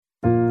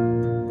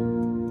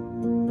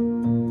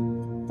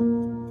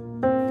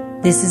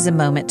This is a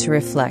moment to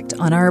reflect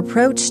on our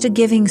approach to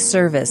giving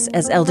service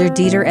as Elder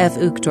Dieter F.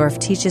 Uchtdorf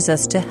teaches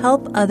us to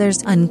help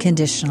others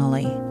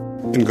unconditionally.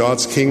 In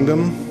God's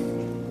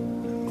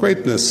kingdom,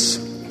 greatness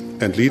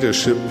and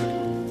leadership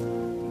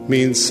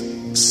means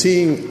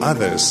seeing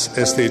others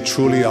as they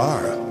truly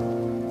are,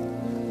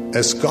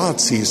 as God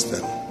sees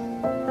them,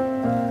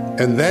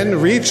 and then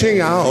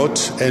reaching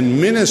out and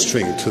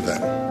ministering to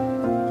them.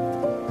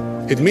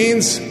 It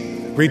means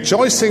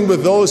rejoicing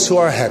with those who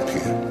are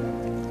happy,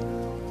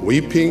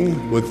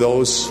 weeping with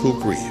those who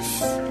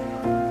grieve,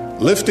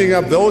 lifting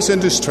up those in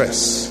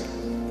distress,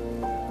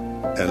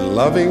 and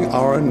loving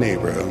our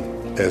neighbor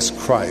as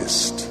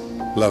Christ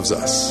loves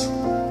us.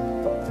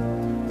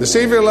 The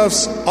Savior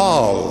loves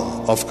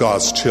all of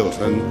God's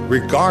children,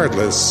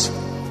 regardless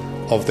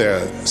of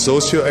their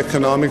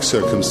socioeconomic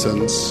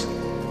circumstance,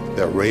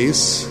 their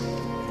race,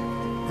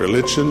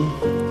 religion,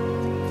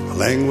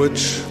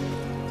 language,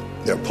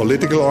 their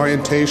political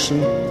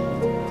orientation,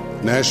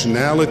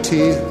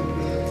 nationality,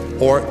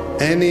 or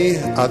any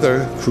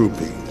other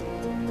grouping.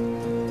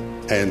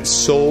 And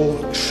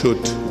so should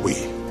we.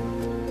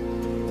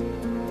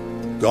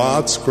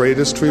 God's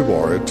greatest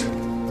reward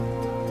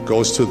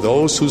goes to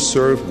those who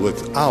serve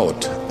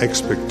without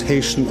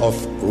expectation of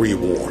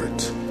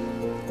reward.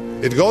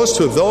 It goes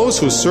to those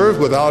who serve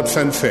without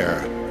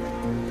fanfare,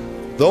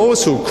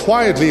 those who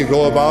quietly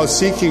go about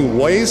seeking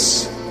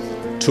ways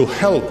to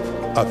help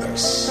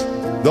others,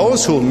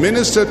 those who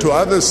minister to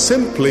others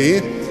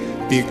simply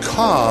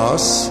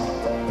because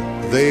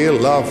they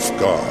love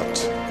God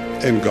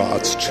and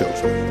God's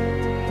children.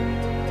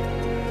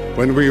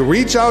 When we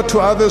reach out to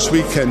others,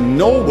 we can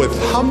know with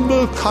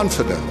humble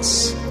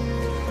confidence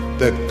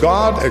that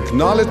God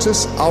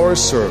acknowledges our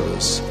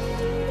service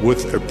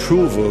with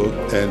approval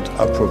and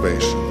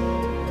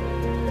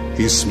approbation.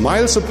 He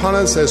smiles upon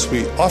us as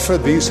we offer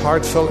these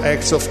heartfelt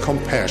acts of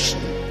compassion,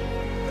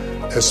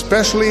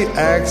 especially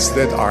acts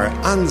that are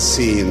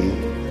unseen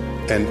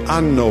and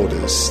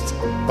unnoticed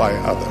by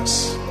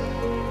others.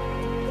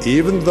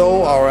 Even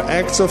though our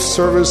acts of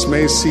service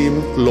may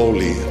seem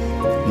lowly,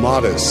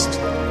 modest,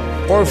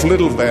 or of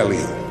little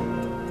value,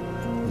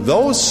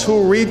 those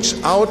who reach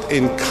out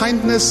in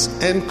kindness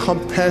and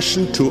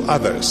compassion to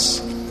others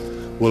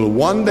will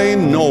one day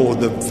know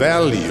the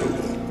value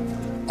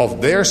of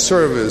their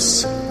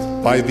service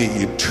by the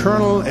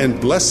eternal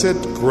and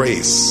blessed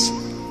grace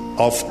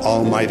of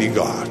Almighty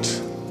God.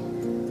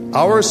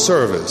 Our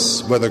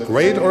service, whether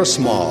great or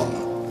small,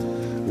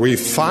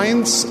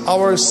 refines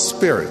our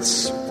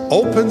spirits,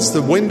 opens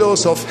the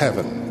windows of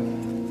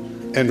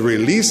heaven, and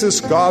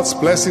releases God's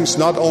blessings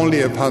not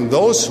only upon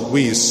those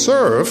we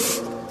serve,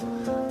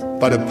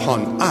 but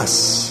upon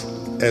us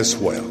as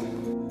well.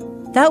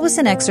 That was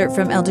an excerpt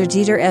from Elder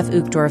Dieter F.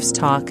 Uchtdorf's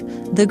talk,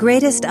 The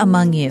Greatest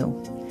Among You.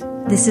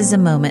 This is a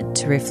moment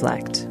to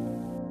reflect.